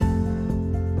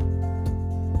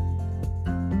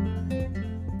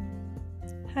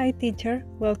Hi teacher,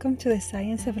 welcome to the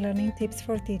Science of Learning Tips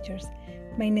for Teachers.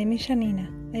 My name is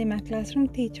Shanina. I am a classroom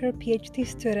teacher, PhD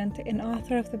student, and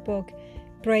author of the book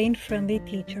Brain-Friendly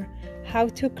Teacher, How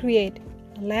to Create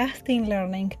Lasting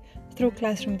Learning Through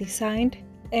Classroom Design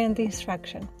and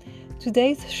Instruction.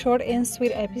 Today's short and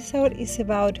sweet episode is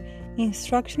about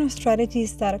instructional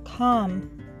strategies that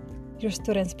calm your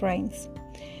students' brains.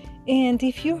 And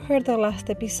if you heard the last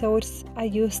episodes, I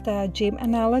used a gym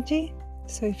analogy.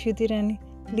 So if you didn't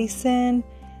listen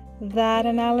that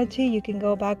analogy, you can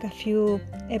go back a few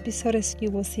episodes,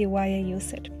 you will see why I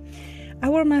use it.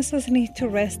 Our muscles need to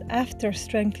rest after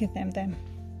strengthening them.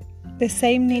 The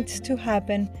same needs to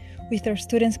happen with our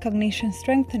students' cognition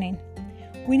strengthening.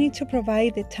 We need to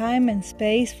provide the time and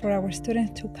space for our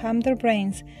students to calm their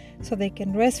brains so they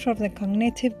can rest from the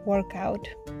cognitive workout.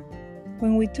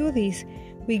 When we do this,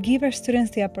 we give our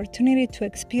students the opportunity to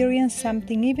experience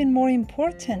something even more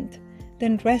important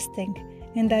than resting,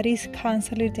 and that is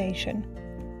consolidation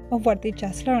of what they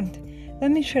just learned.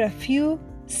 Let me share a few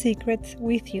secrets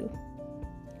with you.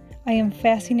 I am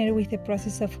fascinated with the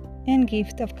process and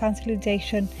gift of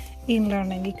consolidation in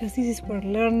learning because this is where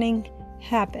learning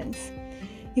happens.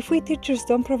 If we teachers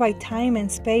don't provide time and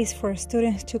space for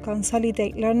students to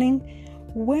consolidate learning,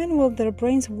 when will their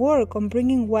brains work on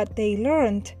bringing what they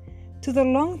learned to the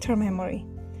long-term memory?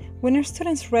 When our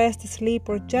students rest, sleep,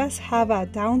 or just have a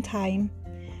downtime,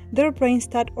 their brains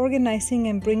start organizing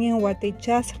and bringing what they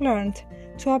just learned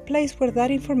to a place where that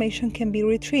information can be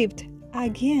retrieved.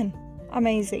 Again,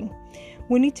 amazing.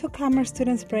 We need to calm our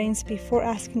students' brains before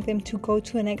asking them to go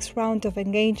to the next round of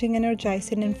engaging,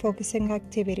 energizing, and focusing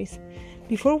activities.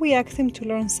 Before we ask them to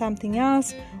learn something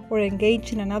else or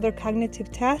engage in another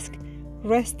cognitive task,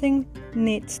 resting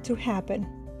needs to happen.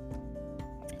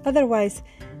 Otherwise,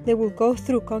 they will go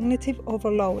through cognitive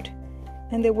overload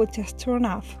and they will just turn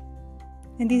off.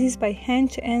 And this is by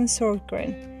Hench and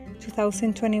Sorgren,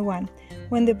 2021.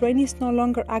 When the brain is no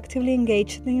longer actively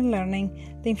engaged in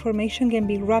learning, the information can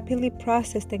be rapidly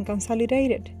processed and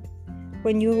consolidated.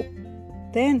 When you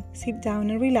then sit down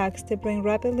and relax, the brain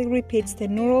rapidly repeats the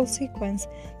neural sequence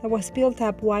that was built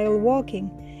up while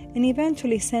walking and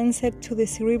eventually sends it to the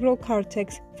cerebral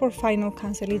cortex for final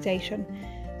consolidation.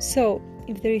 So,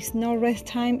 if there is no rest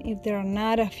time, if there are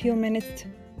not a few minutes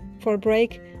for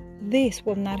break, this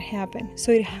will not happen.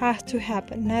 So it has to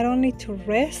happen, not only to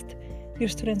rest your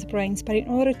students' brains, but in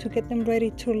order to get them ready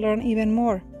to learn even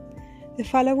more. The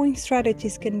following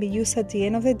strategies can be used at the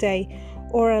end of the day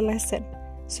or a lesson,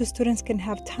 so students can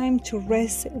have time to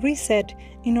reset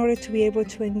in order to be able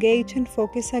to engage and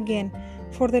focus again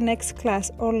for the next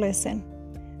class or lesson.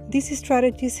 These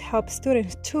strategies help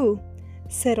students to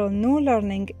settle new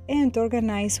learning and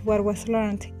organize what was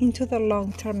learned into the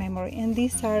long-term memory. And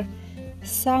these are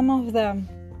some of the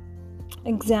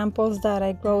examples that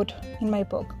I wrote in my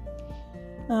book.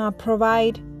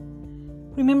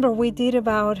 Remember we did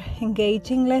about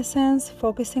engaging lessons,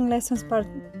 focusing lessons, but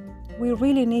we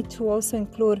really need to also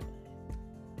include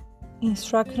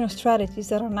instructional strategies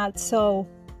that are not so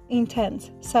intense,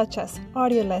 such as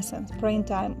audio lessons, brain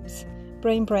times,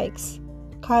 brain breaks,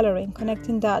 coloring,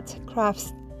 connecting dots,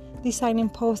 crafts, designing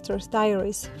posters,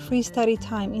 diaries, free study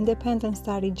time, independent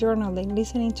study, journaling,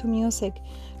 listening to music,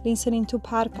 listening to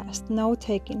podcasts,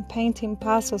 note-taking, painting,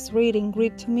 puzzles, reading,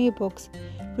 read to me books,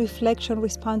 reflection,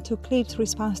 respond to clips,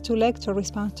 response to lecture,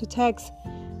 response to text,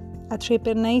 a trip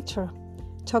in nature,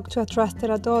 talk to a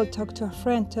trusted adult, talk to a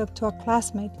friend, talk to a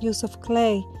classmate, use of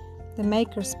clay, the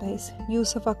makerspace,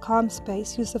 use of a calm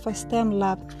space, use of a STEM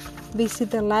lab,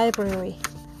 visit the library,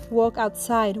 walk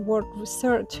outside, work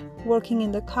research, working in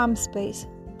the calm space,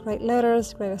 write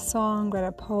letters, write a song, write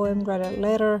a poem, write a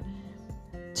letter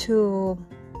to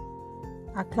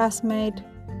a classmate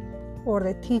or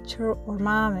the teacher or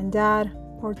mom and dad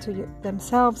or to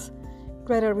themselves,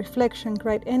 write a reflection,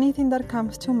 write anything that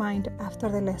comes to mind after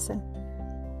the lesson.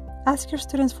 Ask your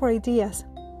students for ideas.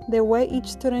 The way each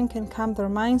student can calm their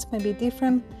minds may be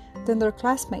different than their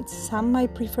classmates. Some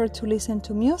might prefer to listen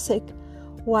to music,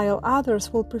 while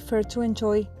others will prefer to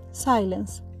enjoy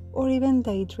silence or even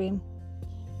daydream.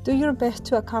 Do your best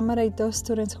to accommodate those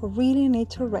students who really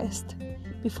need to rest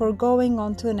before going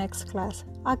on to the next class,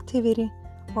 activity,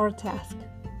 or task.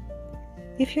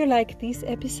 If you like this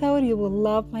episode, you will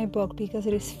love my book because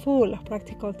it is full of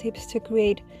practical tips to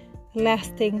create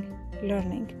lasting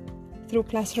learning through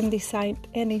classroom design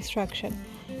and instruction.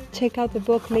 Check out the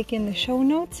book link in the show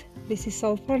notes. This is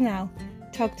all for now.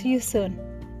 Talk to you soon.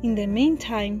 In the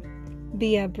meantime,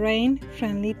 be a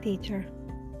brain-friendly teacher.